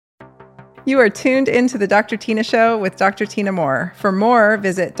You are tuned into the Dr. Tina Show with Dr. Tina Moore. For more,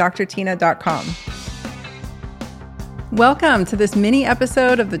 visit drtina.com. Welcome to this mini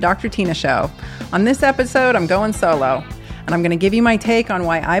episode of the Dr. Tina Show. On this episode, I'm going solo, and I'm going to give you my take on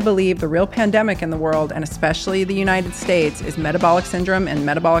why I believe the real pandemic in the world, and especially the United States, is metabolic syndrome and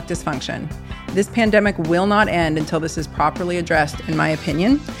metabolic dysfunction. This pandemic will not end until this is properly addressed, in my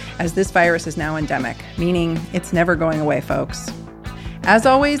opinion, as this virus is now endemic, meaning it's never going away, folks. As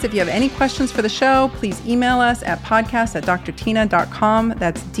always, if you have any questions for the show, please email us at podcast@drtina.com.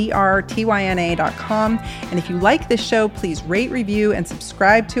 That's drtyna.com. And if you like this show, please rate, review, and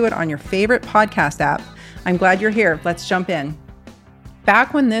subscribe to it on your favorite podcast app. I'm glad you're here. Let's jump in.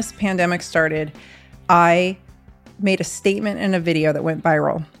 Back when this pandemic started, I made a statement in a video that went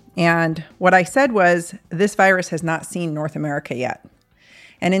viral. And what I said was, this virus has not seen North America yet.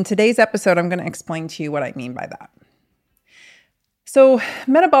 And in today's episode, I'm going to explain to you what I mean by that. So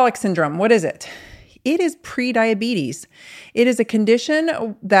metabolic syndrome, what is it? It is pre-diabetes. It is a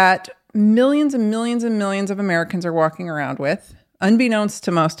condition that millions and millions and millions of Americans are walking around with, unbeknownst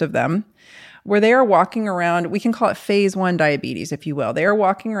to most of them, where they are walking around, we can call it phase 1 diabetes, if you will. They are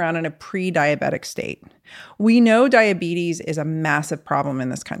walking around in a pre-diabetic state. We know diabetes is a massive problem in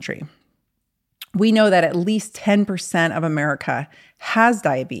this country. We know that at least 10% of America has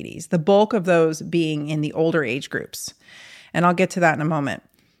diabetes, the bulk of those being in the older age groups. And I'll get to that in a moment.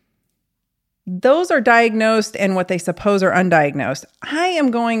 Those are diagnosed and what they suppose are undiagnosed. I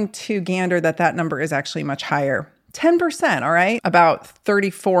am going to gander that that number is actually much higher. 10%, all right? About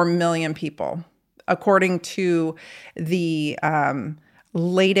 34 million people, according to the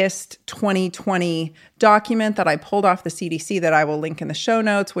latest 2020 document that I pulled off the CDC that I will link in the show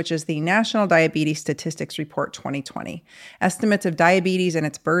notes, which is the National Diabetes Statistics Report 2020, estimates of diabetes and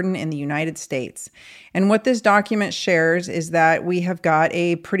its burden in the United States. And what this document shares is that we have got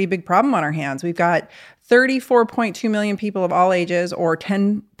a pretty big problem on our hands. We've got 34.2 million people of all ages, or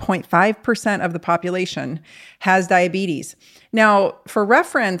 10.5% of the population, has diabetes. Now, for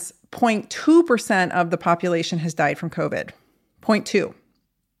reference, 0.2% of the population has died from COVID. 0.2.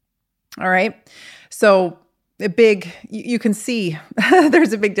 All right. So you can see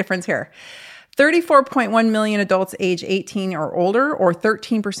there's a big difference here. 34.1 million adults age 18 or older, or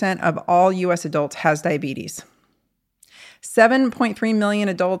 13% of all U.S. adults, has diabetes. 7.3 million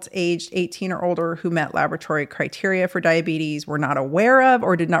adults aged 18 or older who met laboratory criteria for diabetes were not aware of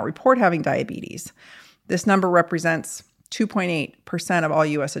or did not report having diabetes. This number represents 2.8% of all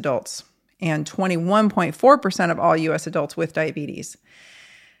U.S. adults and 21.4% of all U.S. adults with diabetes.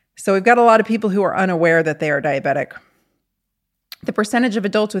 So we've got a lot of people who are unaware that they are diabetic. The percentage of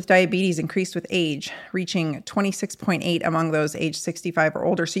adults with diabetes increased with age, reaching 26.8 among those aged 65 or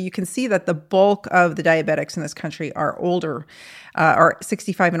older. So you can see that the bulk of the diabetics in this country are older, are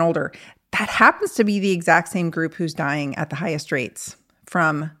 65 and older. That happens to be the exact same group who's dying at the highest rates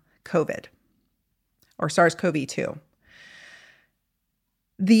from COVID or SARS-CoV-2.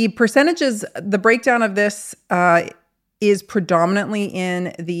 The percentages, the breakdown of this is predominantly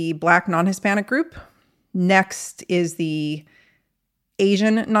in the Black non-Hispanic group. Next is the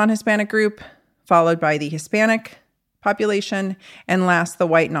Asian non-Hispanic group, followed by the Hispanic population, and last, the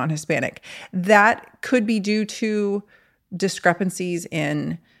white non-Hispanic. That could be due to discrepancies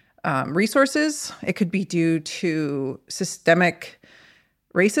in resources. It could be due to systemic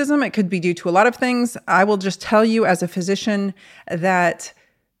racism. It could be due to a lot of things. I will just tell you as a physician that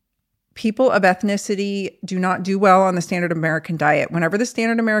people of ethnicity do not do well on the standard American diet. Whenever the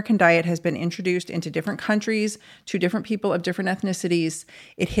standard American diet has been introduced into different countries to different people of different ethnicities,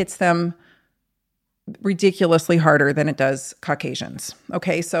 it hits them ridiculously harder than it does Caucasians.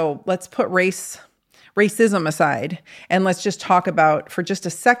 Okay, so let's put racism aside, and let's just talk about, for just a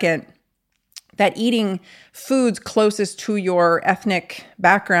second, that eating foods closest to your ethnic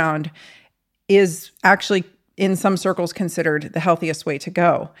background is actually, in some circles, considered the healthiest way to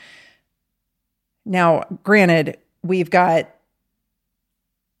go. Now, granted, we've got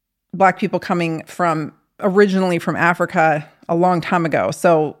Black people coming originally from Africa a long time ago.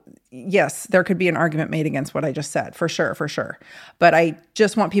 So yes, there could be an argument made against what I just said, for sure. But I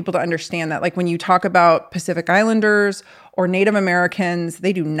just want people to understand that, like, when you talk about Pacific Islanders or Native Americans,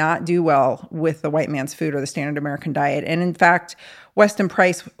 they do not do well with the white man's food or the standard American diet. And in fact, Weston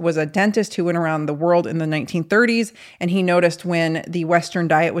Price was a dentist who went around the world in the 1930s, and he noticed when the Western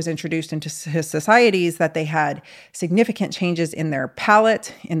diet was introduced into his societies that they had significant changes in their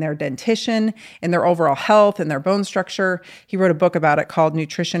palate, in their dentition, in their overall health, in their bone structure. He wrote a book about it called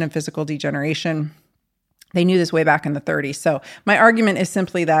Nutrition and Physical Degeneration. They knew this way back in the 30s. So my argument is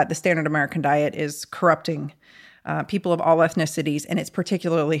simply that the standard American diet is corrupting people of all ethnicities, and it's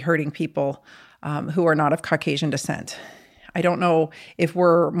particularly hurting people who are not of Caucasian descent. I don't know if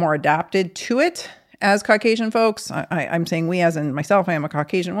we're more adapted to it as Caucasian folks. I'm saying we, as in myself, I am a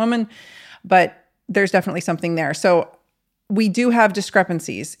Caucasian woman, but there's definitely something there. So we do have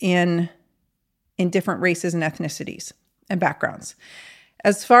discrepancies in different races and ethnicities and backgrounds.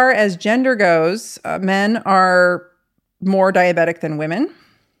 As far as gender goes, men are more diabetic than women,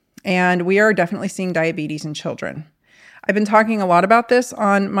 and we are definitely seeing diabetes in children. I've been talking a lot about this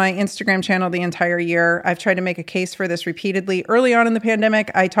on my Instagram channel the entire year. I've tried to make a case for this repeatedly. Early on in the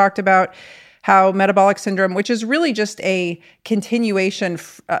pandemic, I talked about how metabolic syndrome, which is really just a continuation,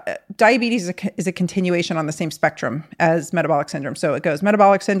 diabetes is a continuation on the same spectrum as metabolic syndrome. So it goes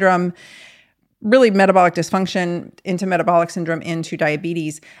metabolic syndrome, really metabolic dysfunction into metabolic syndrome into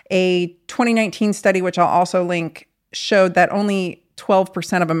diabetes. A 2019 study, which I'll also link, showed that only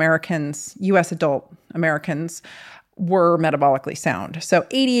 12% of Americans, U.S. adult Americans, were metabolically sound. So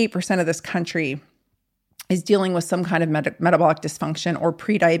 88% of this country is dealing with some kind of metabolic dysfunction or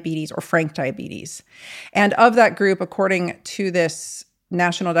prediabetes or frank diabetes. And of that group, according to this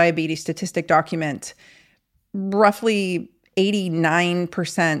National Diabetes Statistic document, roughly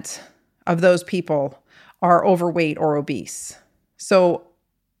 89% of those people are overweight or obese. So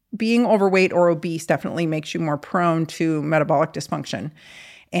being overweight or obese definitely makes you more prone to metabolic dysfunction.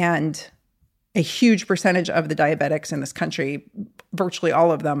 And a huge percentage of the diabetics in this country, virtually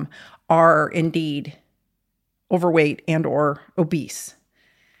all of them, are indeed overweight and or obese.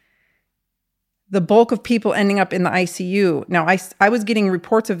 The bulk of people ending up in the ICU. Now, I was getting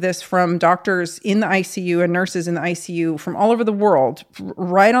reports of this from doctors in the ICU and nurses in the ICU from all over the world,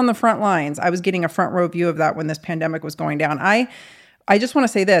 right on the front lines. I was getting a front row view of that when this pandemic was going down. I just want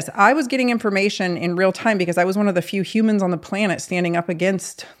to say this. I was getting information in real time because I was one of the few humans on the planet standing up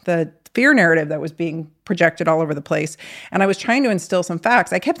against the fear narrative that was being projected all over the place. And I was trying to instill some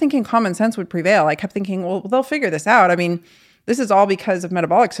facts. I kept thinking common sense would prevail. I kept thinking, well, they'll figure this out. I mean, this is all because of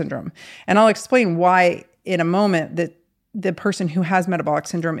metabolic syndrome. And I'll explain why in a moment that the person who has metabolic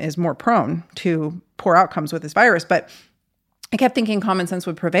syndrome is more prone to poor outcomes with this virus. But I kept thinking common sense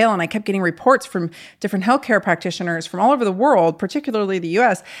would prevail, and I kept getting reports from different healthcare practitioners from all over the world, particularly the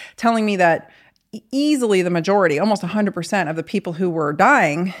US, telling me that easily the majority, almost 100% of the people who were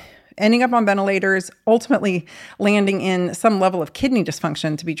dying, ending up on ventilators, ultimately landing in some level of kidney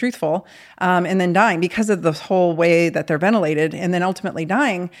dysfunction, to be truthful, and then dying because of the whole way that they're ventilated, and then ultimately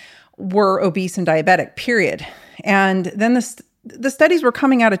dying, were obese and diabetic, period. And then the studies were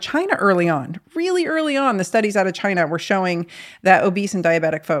coming out of China early on, really early on. The studies out of China were showing that obese and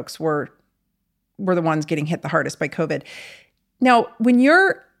diabetic folks were the ones getting hit the hardest by COVID. Now, when you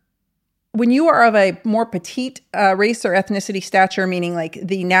are of a more petite race or ethnicity stature, meaning like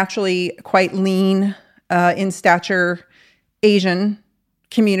the naturally quite lean in stature Asian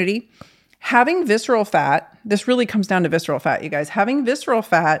community, having visceral fat, this really comes down to visceral fat, you guys. Having visceral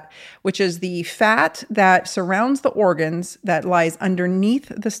fat, which is the fat that surrounds the organs that lies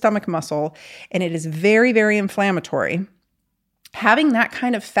underneath the stomach muscle, and it is very, very inflammatory. Having that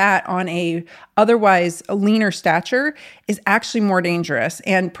kind of fat on a otherwise leaner stature is actually more dangerous,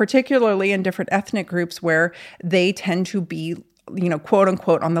 and particularly in different ethnic groups where they tend to be, quote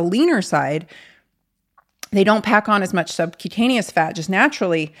unquote, on the leaner side. They don't pack on as much subcutaneous fat just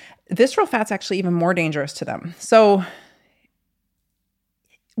naturally. Visceral fat's actually even more dangerous to them. So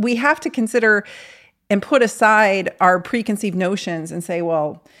we have to consider and put aside our preconceived notions and say,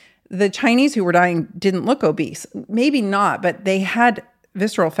 well, the Chinese who were dying didn't look obese. Maybe not, but they had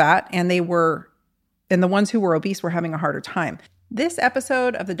visceral fat, and the ones who were obese were having a harder time. This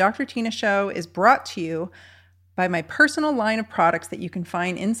episode of the Dr. Tina Show is brought to you by my personal line of products that you can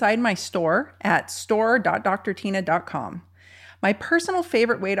find inside my store at store.drtina.com. My personal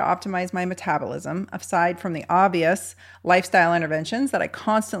favorite way to optimize my metabolism, aside from the obvious lifestyle interventions that I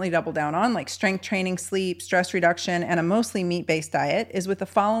constantly double down on, like strength training, sleep, stress reduction, and a mostly meat-based diet, is with the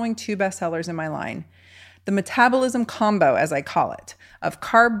following two bestsellers in my line. The Metabolism combo, as I call it, of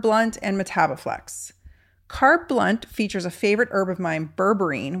Carb Blunt and Metaboflex. Carb Blunt features a favorite herb of mine,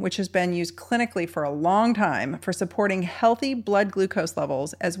 berberine, which has been used clinically for a long time for supporting healthy blood glucose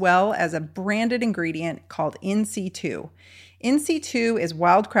levels, as well as a branded ingredient called NC2. NC2 is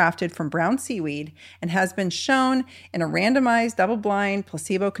wildcrafted from brown seaweed and has been shown in a randomized, double-blind,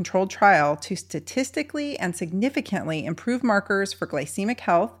 placebo-controlled trial to statistically and significantly improve markers for glycemic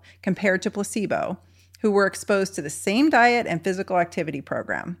health compared to placebo, who were exposed to the same diet and physical activity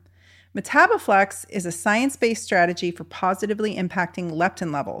program. Metaboflex is a science-based strategy for positively impacting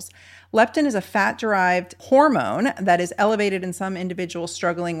leptin levels. Leptin is a fat-derived hormone that is elevated in some individuals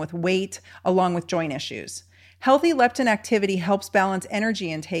struggling with weight along with joint issues. Healthy leptin activity helps balance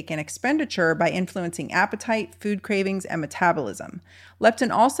energy intake and expenditure by influencing appetite, food cravings, and metabolism.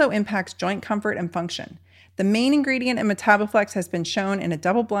 Leptin also impacts joint comfort and function. The main ingredient in Metaboflex has been shown in a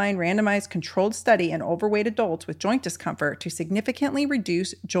double-blind, randomized, controlled study in overweight adults with joint discomfort to significantly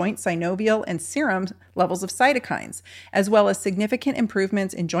reduce joint synovial and serum levels of cytokines, as well as significant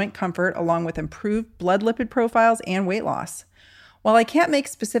improvements in joint comfort along with improved blood lipid profiles and weight loss. While I can't make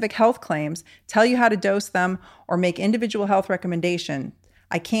specific health claims, tell you how to dose them, or make individual health recommendations,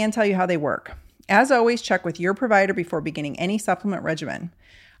 I can tell you how they work. As always, check with your provider before beginning any supplement regimen.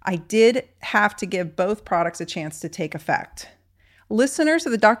 I did have to give both products a chance to take effect. Listeners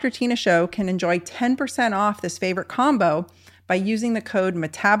of the Dr. Tina Show can enjoy 10% off this favorite combo by using the code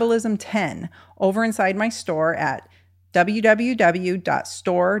Metabolism10 over inside my store at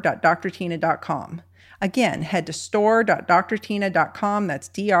www.store.drtina.com. Again, head to store.drtina.com, that's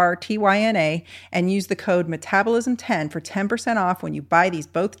DRTYNA, and use the code Metabolism10 for 10% off when you buy these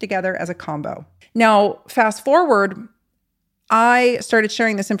both together as a combo. Now, fast forward, I started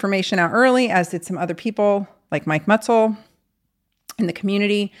sharing this information out early, as did some other people like Mike Mutzel in the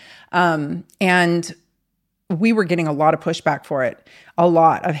community. And we were getting a lot of pushback for it, a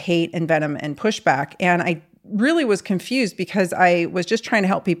lot of hate and venom and pushback. And I really was confused because I was just trying to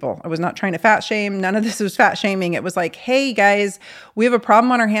help people. I was not trying to fat shame. None of this was fat shaming. It was like, hey guys, we have a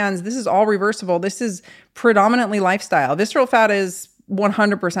problem on our hands. This is all reversible. This is predominantly lifestyle. Visceral fat is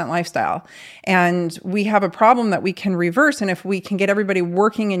 100% lifestyle. And we have a problem that we can reverse. And if we can get everybody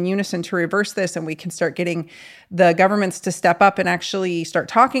working in unison to reverse this, and we can start getting the governments to step up and actually start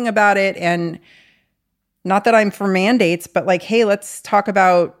talking about it. And not that I'm for mandates, but like, hey, let's talk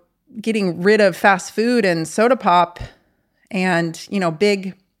about getting rid of fast food and soda pop and,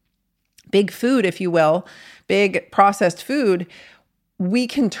 big food, if you will, big processed food. We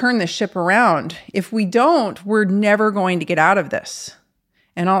can turn this ship around. If we don't, we're never going to get out of this.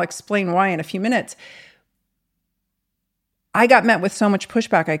 And I'll explain why in a few minutes. I got met with so much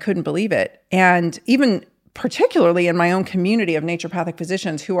pushback, I couldn't believe it. And even particularly in my own community of naturopathic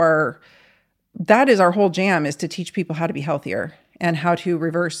physicians that is our whole jam, is to teach people how to be healthier and how to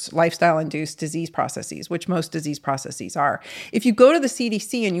reverse lifestyle-induced disease processes, which most disease processes are. If you go to the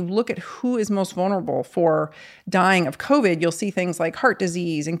CDC and you look at who is most vulnerable for dying of COVID, you'll see things like heart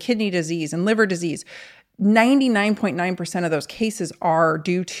disease and kidney disease and liver disease. 99.9% of those cases are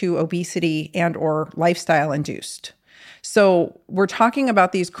due to obesity and or lifestyle-induced. So we're talking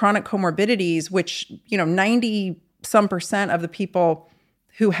about these chronic comorbidities, which, 90-some% of the people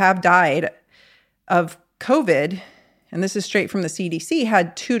who have died of COVID, and this is straight from the CDC,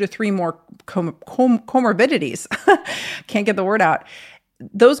 had 2 to 3 more comorbidities. Can't get the word out.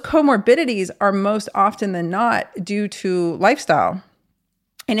 Those comorbidities are most often than not due to lifestyle.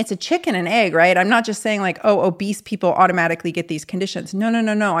 And it's a chicken and egg, right? I'm not just saying like, oh, obese people automatically get these conditions.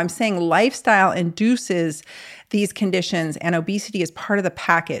 No. I'm saying lifestyle induces these conditions, and obesity is part of the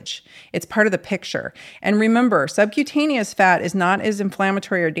package. It's part of the picture. And remember, subcutaneous fat is not as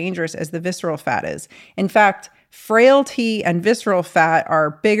inflammatory or dangerous as the visceral fat is. In fact, frailty and visceral fat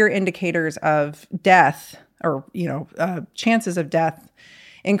are bigger indicators of death, or, chances of death,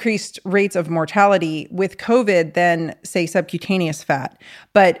 increased rates of mortality with COVID than, say, subcutaneous fat.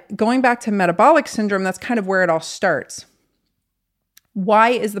 But going back to metabolic syndrome, that's kind of where it all starts. Why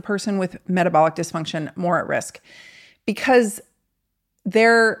is the person with metabolic dysfunction more at risk? Because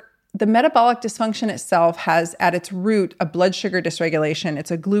the metabolic dysfunction itself has at its root a blood sugar dysregulation.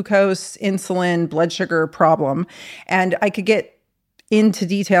 It's a glucose, insulin, blood sugar problem. And I could get into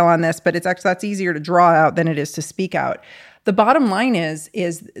detail on this, but that's easier to draw out than it is to speak out. The bottom line is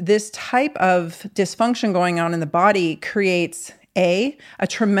this type of dysfunction going on in the body creates a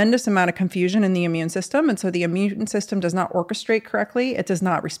tremendous amount of confusion in the immune system. And so the immune system does not orchestrate correctly, it does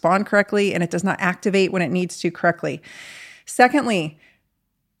not respond correctly, and it does not activate when it needs to correctly. Secondly,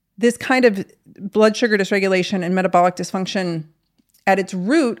 this kind of blood sugar dysregulation and metabolic dysfunction at its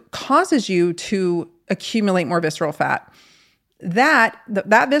root causes you to accumulate more visceral fat. That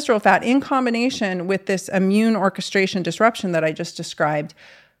visceral fat, in combination with this immune orchestration disruption that I just described,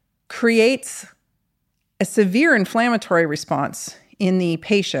 creates a severe inflammatory response in the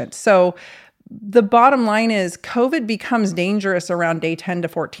patient. So the bottom line is COVID becomes dangerous around day 10 to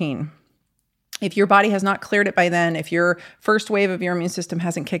 14. If your body has not cleared it by then, if your first wave of your immune system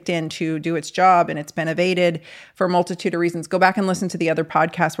hasn't kicked in to do its job and it's been evaded for a multitude of reasons, go back and listen to the other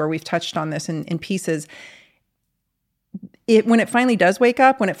podcasts where we've touched on this in pieces. When it finally does wake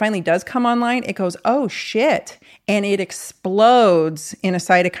up, when it finally does come online, it goes, oh shit, and it explodes in a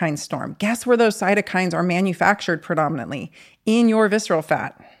cytokine storm. Guess where those cytokines are manufactured predominantly? In your visceral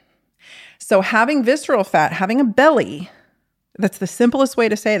fat. So having visceral fat, having a belly, that's the simplest way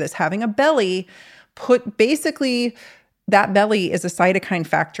to say this, having a belly, basically that belly is a cytokine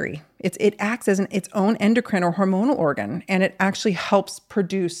factory. It acts as its own endocrine or hormonal organ, and it actually helps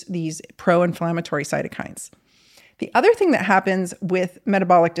produce these pro-inflammatory cytokines. The other thing that happens with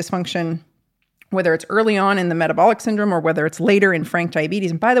metabolic dysfunction, whether it's early on in the metabolic syndrome or whether it's later in frank diabetes.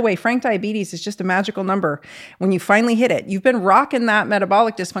 And by the way, frank diabetes is just a magical number. When you finally hit it, you've been rocking that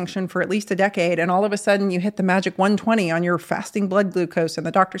metabolic dysfunction for at least a decade, and all of a sudden you hit the magic 120 on your fasting blood glucose, and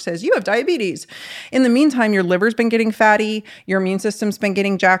the doctor says, you have diabetes. In the meantime, your liver's been getting fatty, your immune system's been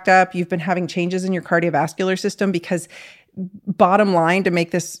getting jacked up, you've been having changes in your cardiovascular system because bottom line, to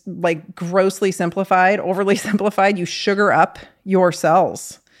make this like grossly simplified, overly simplified, you sugar up your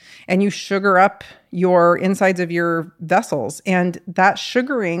cells. And you sugar up your insides of your vessels. And that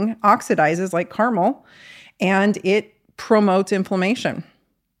sugaring oxidizes like caramel, and it promotes inflammation,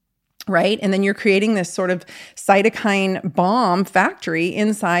 right? And then you're creating this sort of cytokine bomb factory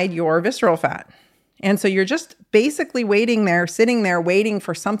inside your visceral fat. And so you're just basically sitting there, waiting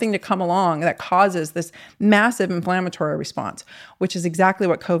for something to come along that causes this massive inflammatory response, which is exactly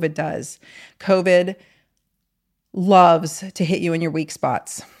what COVID does. COVID loves to hit you in your weak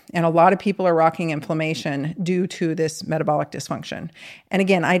spots. And a lot of people are rocking inflammation due to this metabolic dysfunction. And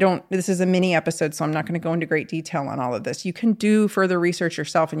again, this is a mini episode, so I'm not going to go into great detail on all of this. You can do further research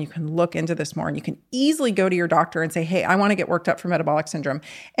yourself, and you can look into this more, and you can easily go to your doctor and say, hey, I want to get worked up for metabolic syndrome.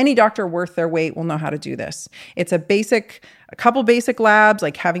 Any doctor worth their weight will know how to do this. It's a couple basic labs,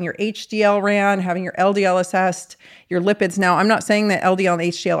 like having your HDL ran, having your LDL assessed, your lipids. Now, I'm not saying that LDL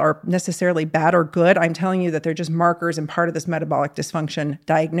and HDL are necessarily bad or good. I'm telling you that they're just markers and part of this metabolic dysfunction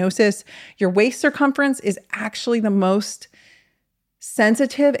diagnosis. Your waist circumference is actually the most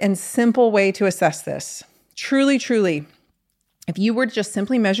sensitive and simple way to assess this. Truly, truly. If you were to just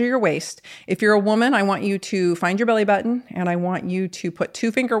simply measure your waist, if you're a woman, I want you to find your belly button, and I want you to put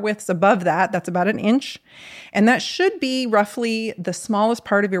 2 finger widths above that. That's about an inch. And that should be roughly the smallest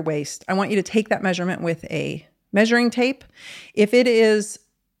part of your waist. I want you to take that measurement with a measuring tape. If it is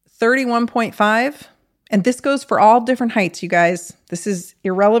 31.5, and this goes for all different heights, you guys, this is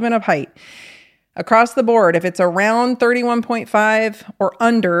irrelevant of height. Across the board, if it's around 31.5 or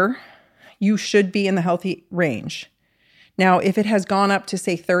under, you should be in the healthy range. Now, if it has gone up to,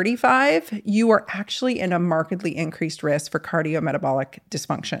 say, 35, you are actually in a markedly increased risk for cardiometabolic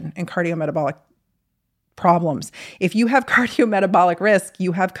dysfunction and cardiometabolic problems. If you have cardiometabolic risk,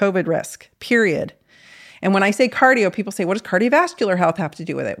 you have COVID risk, period. And when I say cardio, people say, what does cardiovascular health have to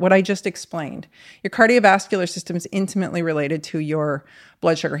do with it? What I just explained. Your cardiovascular system is intimately related to your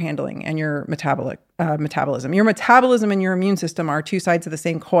blood sugar handling and your metabolism. Your metabolism and your immune system are two sides of the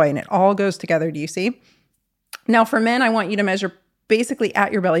same coin. It all goes together. Do you see? Now, for men, I want you to measure basically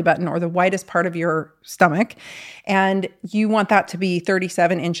at your belly button or the widest part of your stomach, and you want that to be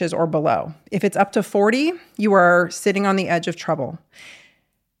 37 inches or below. If it's up to 40, you are sitting on the edge of trouble.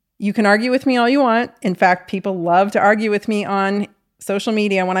 You can argue with me all you want. In fact, people love to argue with me on social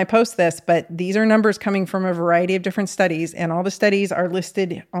media when I post this, but these are numbers coming from a variety of different studies, and all the studies are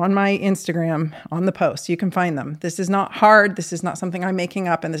listed on my Instagram on the post. You can find them. This is not hard. This is not something I'm making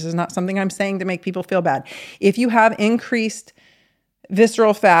up, and this is not something I'm saying to make people feel bad. If you have increased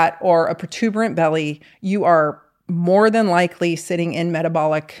visceral fat or a protuberant belly, you are more than likely sitting in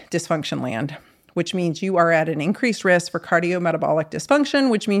metabolic dysfunction land, which means you are at an increased risk for cardiometabolic dysfunction,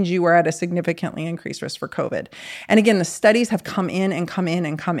 which means you are at a significantly increased risk for COVID. And again, the studies have come in and come in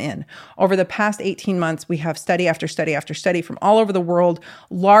and come in. Over the past 18 months, we have study after study after study from all over the world,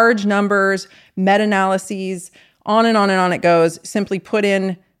 large numbers, meta-analyses, on and on and on it goes. Simply put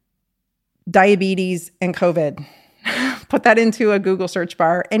in diabetes and COVID. Put that into a Google search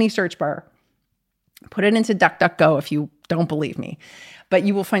bar, any search bar. Put it into DuckDuckGo if you don't believe me. But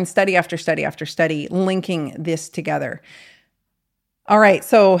you will find study after study after study linking this together. All right,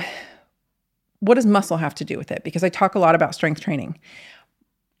 so what does muscle have to do with it? Because I talk a lot about strength training.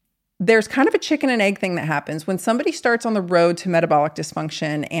 There's kind of a chicken and egg thing that happens. When somebody starts on the road to metabolic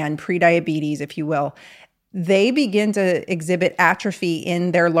dysfunction and prediabetes, if you will, they begin to exhibit atrophy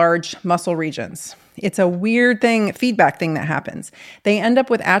in their large muscle regions. It's a weird feedback thing that happens. They end up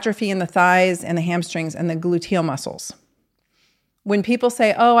with atrophy in the thighs and the hamstrings and the gluteal muscles. When people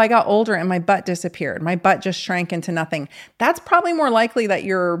say, oh, I got older and my butt disappeared, my butt just shrank into nothing, that's probably more likely that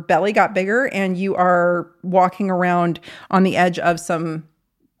your belly got bigger and you are walking around on the edge of some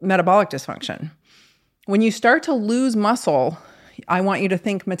metabolic dysfunction. When you start to lose muscle, I want you to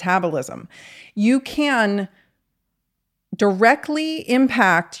think metabolism. You can directly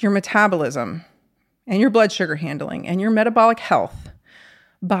impact your metabolism and your blood sugar handling and your metabolic health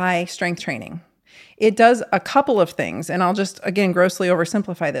by strength training. It does a couple of things, and I'll just, again, grossly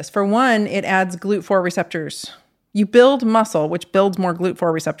oversimplify this. For one, it adds GLUT4 receptors. You build muscle, which builds more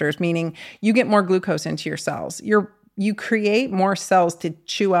GLUT4 receptors, meaning you get more glucose into your cells. You create more cells to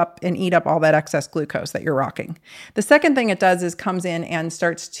chew up and eat up all that excess glucose that you're rocking. The second thing it does is comes in and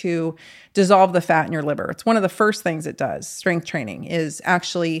starts to dissolve the fat in your liver. It's one of the first things it does, strength training, is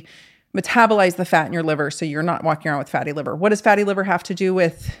actually metabolize the fat in your liver so you're not walking around with fatty liver. What does fatty liver have to do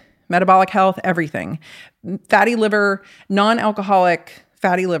with metabolic health? Everything. Fatty liver, non-alcoholic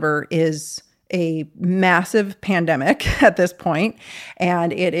fatty liver is a massive pandemic at this point,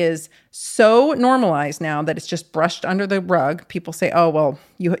 and it is so normalized now that it's just brushed under the rug. People say, "Oh, well,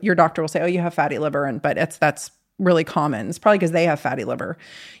 your doctor will say, oh, you have fatty liver," but that's really common. It's probably because they have fatty liver.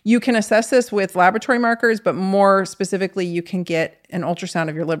 You can assess this with laboratory markers, but more specifically, you can get an ultrasound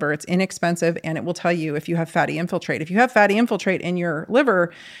of your liver. It's inexpensive, and it will tell you if you have fatty infiltrate. If you have fatty infiltrate in your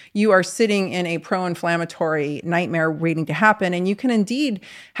liver, you are sitting in a pro-inflammatory nightmare waiting to happen, and you can indeed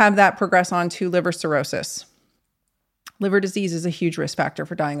have that progress on to liver cirrhosis. Liver disease is a huge risk factor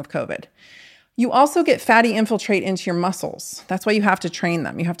for dying of COVID. You also get fatty infiltrate into your muscles. That's why you have to train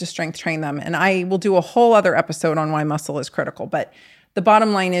them. You have to strength train them. And I will do a whole other episode on why muscle is critical. But the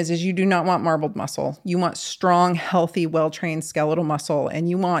bottom line is you do not want marbled muscle. You want strong, healthy, well-trained skeletal muscle. And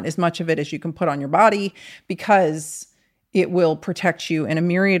you want as much of it as you can put on your body because it will protect you in a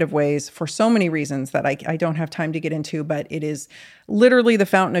myriad of ways for so many reasons that I don't have time to get into. But it is literally the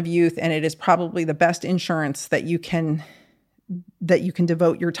fountain of youth. And it is probably the best insurance that you can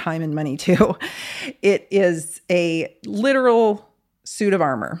devote your time and money to. It is a literal suit of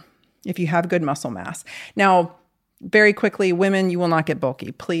armor if you have good muscle mass. Now, very quickly, women, you will not get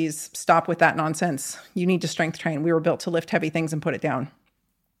bulky. Please stop with that nonsense. You need to strength train. We were built to lift heavy things and put it down.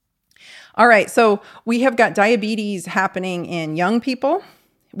 All right, so we have got diabetes happening in young people.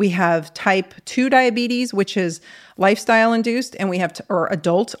 We have type 2 diabetes, which is lifestyle induced, and we have or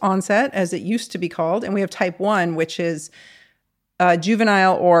adult onset, as it used to be called, and we have type 1, which is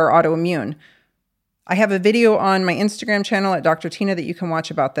juvenile or autoimmune. I have a video on my Instagram channel at Dr. Tina that you can watch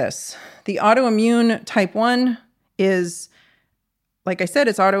about this. The autoimmune type 1 is, like I said,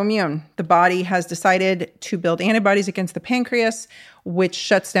 it's autoimmune. The body has decided to build antibodies against the pancreas, which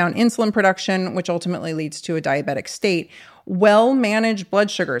shuts down insulin production, which ultimately leads to a diabetic state. Well-managed blood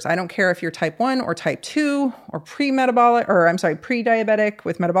sugars. I don't care if you're type 1 or type 2 or pre-diabetic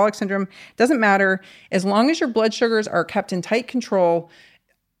with metabolic syndrome. Doesn't matter. As long as your blood sugars are kept in tight control,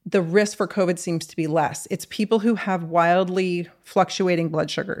 the risk for COVID seems to be less. It's people who have wildly fluctuating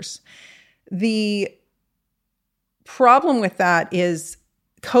blood sugars. The problem with that is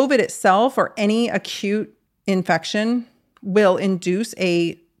COVID itself or any acute infection will induce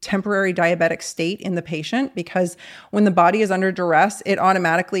a temporary diabetic state in the patient because when the body is under duress, it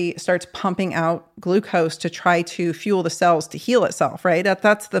automatically starts pumping out glucose to try to fuel the cells to heal itself, right?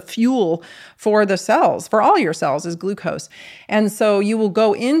 That's the fuel for the cells, for all your cells is glucose. And so you will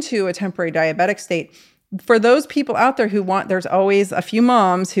go into a temporary diabetic state. For those people out there there's always a few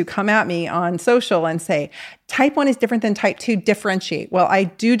moms who come at me on social and say, type 1 is different than type 2, differentiate. Well, I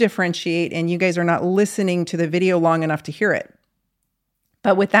do differentiate, and you guys are not listening to the video long enough to hear it.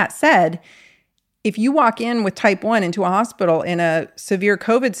 But with that said, if you walk in with type 1 into a hospital in a severe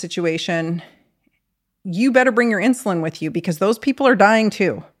COVID situation, you better bring your insulin with you because those people are dying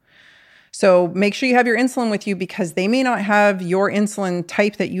too. So make sure you have your insulin with you because they may not have your insulin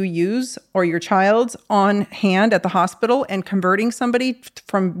type that you use or your child's on hand at the hospital, and converting somebody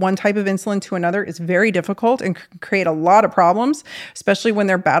from one type of insulin to another is very difficult and can create a lot of problems, especially when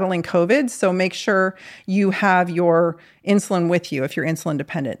they're battling COVID. So make sure you have your insulin with you if you're insulin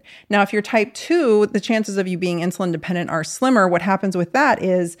dependent. Now, if you're type 2, the chances of you being insulin dependent are slimmer. What happens with that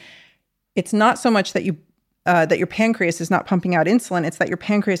is it's not so much that that your pancreas is not pumping out insulin. It's that your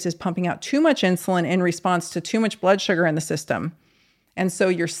pancreas is pumping out too much insulin in response to too much blood sugar in the system. And so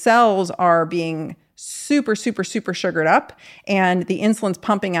your cells are being super, super, super sugared up, and the insulin's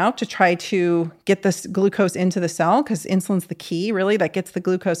pumping out to try to get this glucose into the cell because insulin's the key, really, that gets the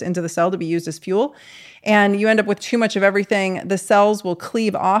glucose into the cell to be used as fuel. And you end up with too much of everything. The cells will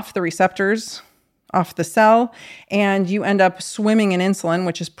cleave off the receptors off the cell, and you end up swimming in insulin,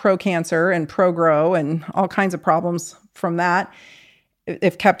 which is pro-cancer and pro-grow and all kinds of problems from that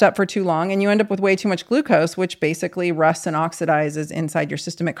if kept up for too long. And you end up with way too much glucose, which basically rusts and oxidizes inside your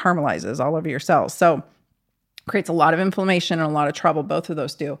system. It caramelizes all over your cells. So creates a lot of inflammation and a lot of trouble. Both of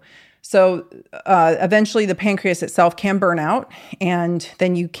those do. So eventually the pancreas itself can burn out, and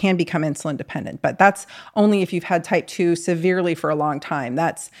then you can become insulin dependent. But that's only if you've had type 2 severely for a long time.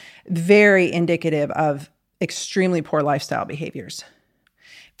 That's very indicative of extremely poor lifestyle behaviors.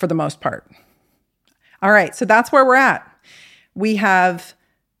 for the most part. All right, so that's where we're at. We have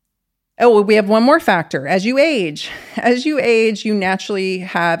one more factor. As you age, you naturally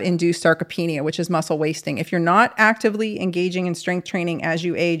have induced sarcopenia, which is muscle wasting. If you're not actively engaging in strength training as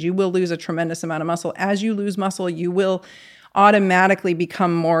you age, you will lose a tremendous amount of muscle. As you lose muscle, you will automatically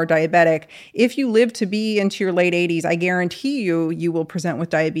become more diabetic. If you live to be into your late 80s, I guarantee you will present with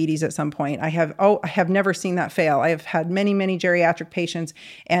diabetes at some point. I have never seen that fail. I have had many, many geriatric patients,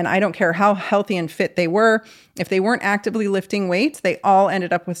 and I don't care how healthy and fit they were. If they weren't actively lifting weights, they all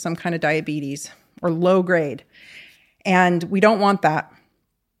ended up with some kind of diabetes or low grade. And we don't want that.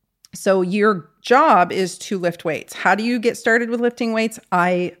 So your job is to lift weights. How do you get started with lifting weights?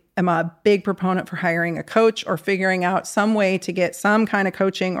 I am a big proponent for hiring a coach or figuring out some way to get some kind of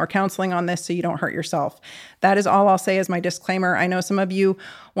coaching or counseling on this so you don't hurt yourself. That is all I'll say as my disclaimer. I know some of you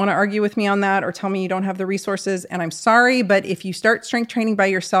want to argue with me on that or tell me you don't have the resources, and I'm sorry, but if you start strength training by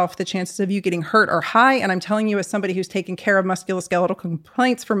yourself, the chances of you getting hurt are high. And I'm telling you, as somebody who's taken care of musculoskeletal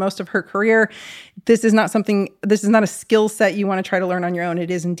complaints for most of her career, this is not a skill set you want to try to learn on your own.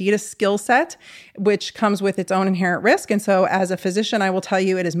 It is indeed a skill set, which comes with its own inherent risk. And so as a physician, I will tell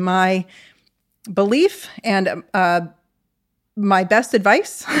you, it is my belief and my best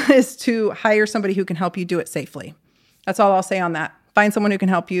advice is to hire somebody who can help you do it safely. That's all I'll say on that. Find someone who can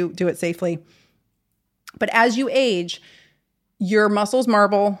help you do it safely. But as you age, your muscles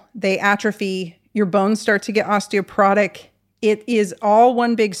marble, they atrophy, your bones start to get osteoporotic. It is all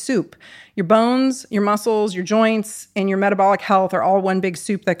one big soup. Your bones, your muscles, your joints, and your metabolic health are all one big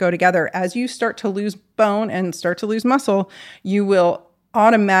soup that go together. As you start to lose bone and start to lose muscle, you will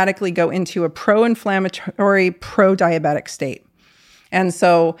automatically go into a pro-inflammatory, pro-diabetic state. And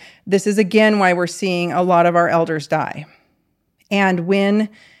so this is again why we're seeing a lot of our elders die. And when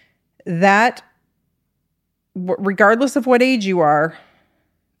that, regardless of what age you are,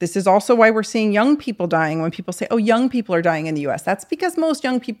 this is also why we're seeing young people dying. When people say, oh, young people are dying in the US, that's because most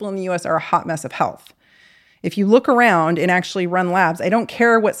young people in the US are a hot mess of health. If you look around and actually run labs, I don't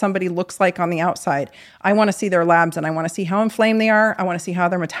care what somebody looks like on the outside. I want to see their labs, and I want to see how inflamed they are. I want to see how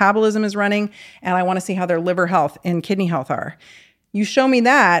their metabolism is running, and I want to see how their liver health and kidney health are. You show me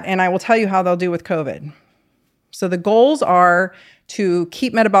that, and I will tell you how they'll do with COVID. So the goals are to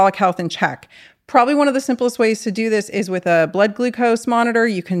keep metabolic health in check. Probably one of the simplest ways to do this is with a blood glucose monitor.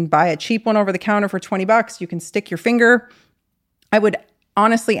 You can buy a cheap one over the counter for $20. You can stick your finger. I would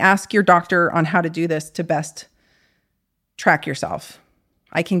honestly ask your doctor on how to do this to best track yourself.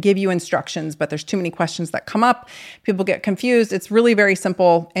 I can give you instructions, but there's too many questions that come up. People get confused. It's really very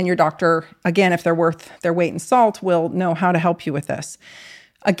simple. And your doctor, again, if they're worth their weight in salt, will know how to help you with this.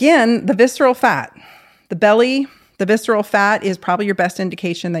 Again, the visceral fat, the belly, the visceral fat is probably your best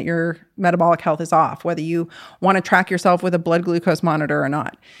indication that your metabolic health is off, whether you want to track yourself with a blood glucose monitor or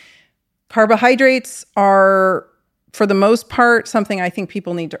not. Carbohydrates are, for the most part, something I think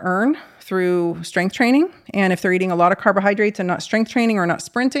people need to earn through strength training. And if they're eating a lot of carbohydrates and not strength training or not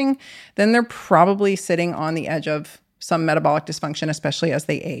sprinting, then they're probably sitting on the edge of some metabolic dysfunction, especially as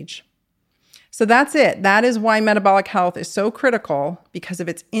they age. So that's it. That is why metabolic health is so critical, because of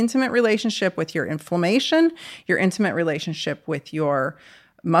its intimate relationship with your inflammation, your intimate relationship with your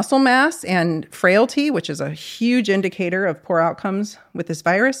muscle mass and frailty, which is a huge indicator of poor outcomes with this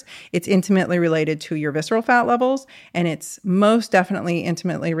virus. It's intimately related to your visceral fat levels, and it's most definitely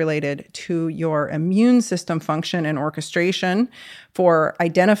intimately related to your immune system function and orchestration for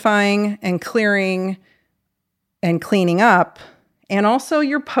identifying and clearing and cleaning up, and also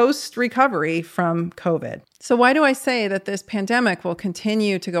your post-recovery from COVID. So why do I say that this pandemic will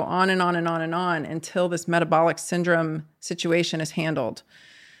continue to go on and on and on and on until this metabolic syndrome situation is handled?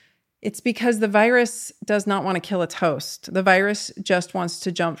 It's because the virus does not want to kill its host. The virus just wants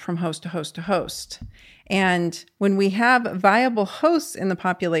to jump from host to host to host. And when we have viable hosts in the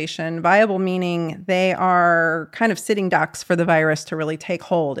population, viable meaning they are kind of sitting ducks for the virus to really take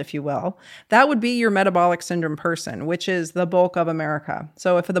hold, if you will, that would be your metabolic syndrome person, which is the bulk of America.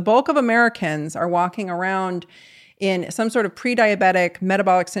 So if the bulk of Americans are walking around in some sort of pre-diabetic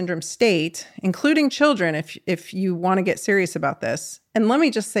metabolic syndrome state, including children, if you want to get serious about this. And let me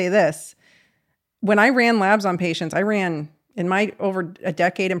just say this. When I ran labs on patients, I ran in my over a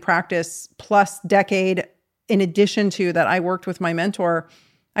decade in practice, plus decade in addition to that I worked with my mentor,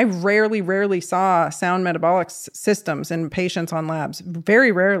 I rarely saw sound metabolic systems in patients on labs,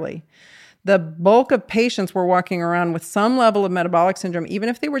 very rarely. The bulk of patients were walking around with some level of metabolic syndrome, even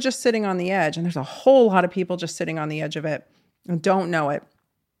if they were just sitting on the edge. And there's a whole lot of people just sitting on the edge of it and don't know it.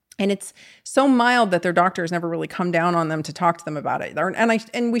 And it's so mild that their doctors never really come down on them to talk to them about it.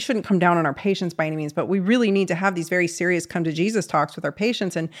 And we shouldn't come down on our patients by any means, but we really need to have these very serious come to Jesus talks with our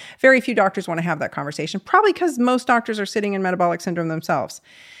patients. And very few doctors want to have that conversation, probably because most doctors are sitting in metabolic syndrome themselves.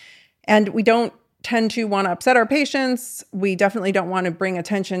 And we don't tend to want to upset our patients. We definitely don't want to bring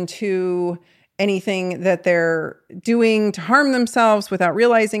attention to anything that they're doing to harm themselves without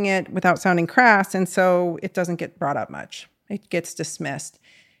realizing it, without sounding crass. And so it doesn't get brought up much. It gets dismissed.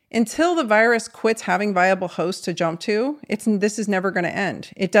 Until the virus quits having viable hosts to jump to, this is never going to end.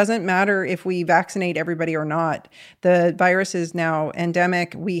 It doesn't matter if we vaccinate everybody or not. The virus is now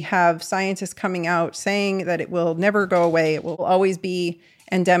endemic. We have scientists coming out saying that it will never go away. It will always be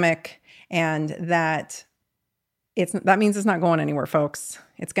endemic, and that means it's not going anywhere, folks.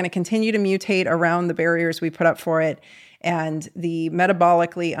 It's going to continue to mutate around the barriers we put up for it. And the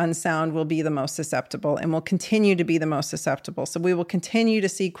metabolically unsound will be the most susceptible and will continue to be the most susceptible. So we will continue to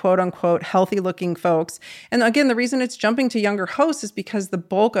see quote unquote healthy looking folks. And again, the reason it's jumping to younger hosts is because the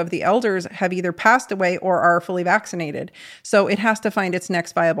bulk of the elders have either passed away or are fully vaccinated. So it has to find its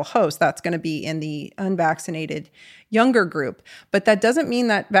next viable host. That's going to be in the unvaccinated younger group. But that doesn't mean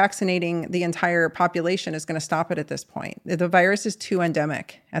that vaccinating the entire population is going to stop it at this point. The virus is too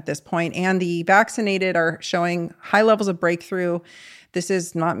endemic at this point, and the vaccinated are showing high levels of breakthrough. This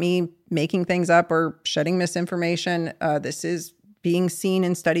is not me making things up or shedding misinformation. This is being seen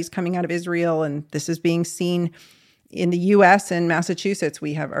in studies coming out of Israel, and this is being seen in the US and Massachusetts.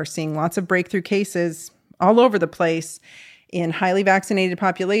 We are seeing lots of breakthrough cases all over the place in highly vaccinated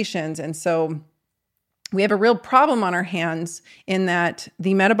populations. And so we have a real problem on our hands in that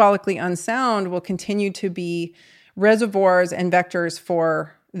the metabolically unsound will continue to be reservoirs and vectors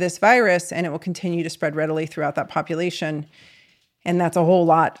for this virus, and it will continue to spread readily throughout that population. And that's a whole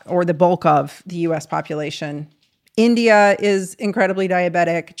lot, or the bulk of the US population. India is incredibly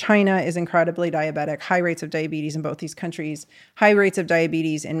diabetic. China is incredibly diabetic. High rates of diabetes in both these countries. High rates of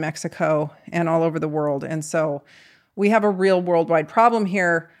diabetes in Mexico and all over the world. And so we have a real worldwide problem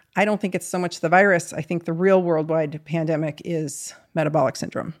here. I don't think it's so much the virus. I think the real worldwide pandemic is metabolic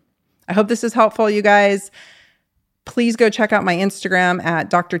syndrome. I hope this is helpful, you guys. Please go check out my Instagram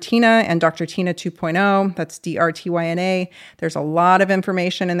at Dr. Tina and Dr. Tina 2.0. That's DRTYNA. There's a lot of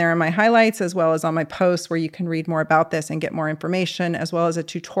information in there in my highlights, as well as on my posts where you can read more about this and get more information, as well as a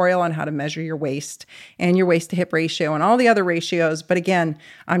tutorial on how to measure your waist and your waist to hip ratio and all the other ratios. But again,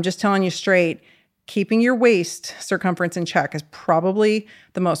 I'm just telling you straight, keeping your waist circumference in check is probably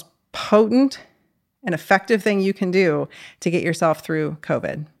the most potent and effective thing you can do to get yourself through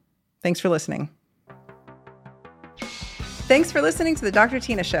COVID. Thanks for listening. Thanks for listening to the Dr.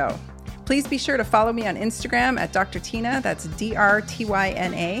 Tina Show. Please be sure to follow me on Instagram at Dr. Tina, that's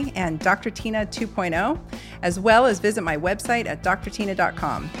DRTYNA, and Dr. Tina 2.0, as well as visit my website at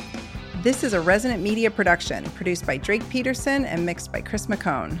drtina.com. This is a Resonant Media production produced by Drake Peterson and mixed by Chris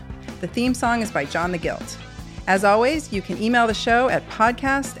McCone. The theme song is by John the Guilt. As always, you can email the show at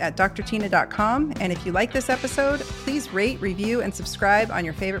podcast@drtina.com. And if you like this episode, please rate, review, and subscribe on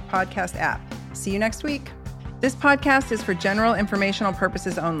your favorite podcast app. See you next week. This podcast is for general informational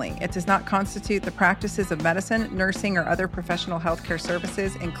purposes only. It does not constitute the practices of medicine, nursing, or other professional healthcare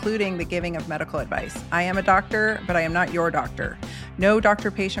services, including the giving of medical advice. I am a doctor, but I am not your doctor. No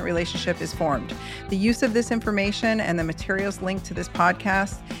doctor-patient relationship is formed. The use of this information and the materials linked to this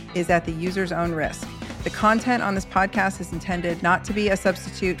podcast is at the user's own risk. The content on this podcast is intended not to be a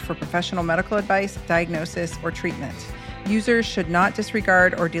substitute for professional medical advice, diagnosis, or treatment. Users should not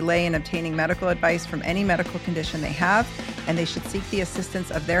disregard or delay in obtaining medical advice from any medical condition they have, and they should seek the assistance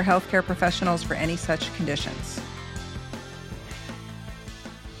of their healthcare professionals for any such conditions.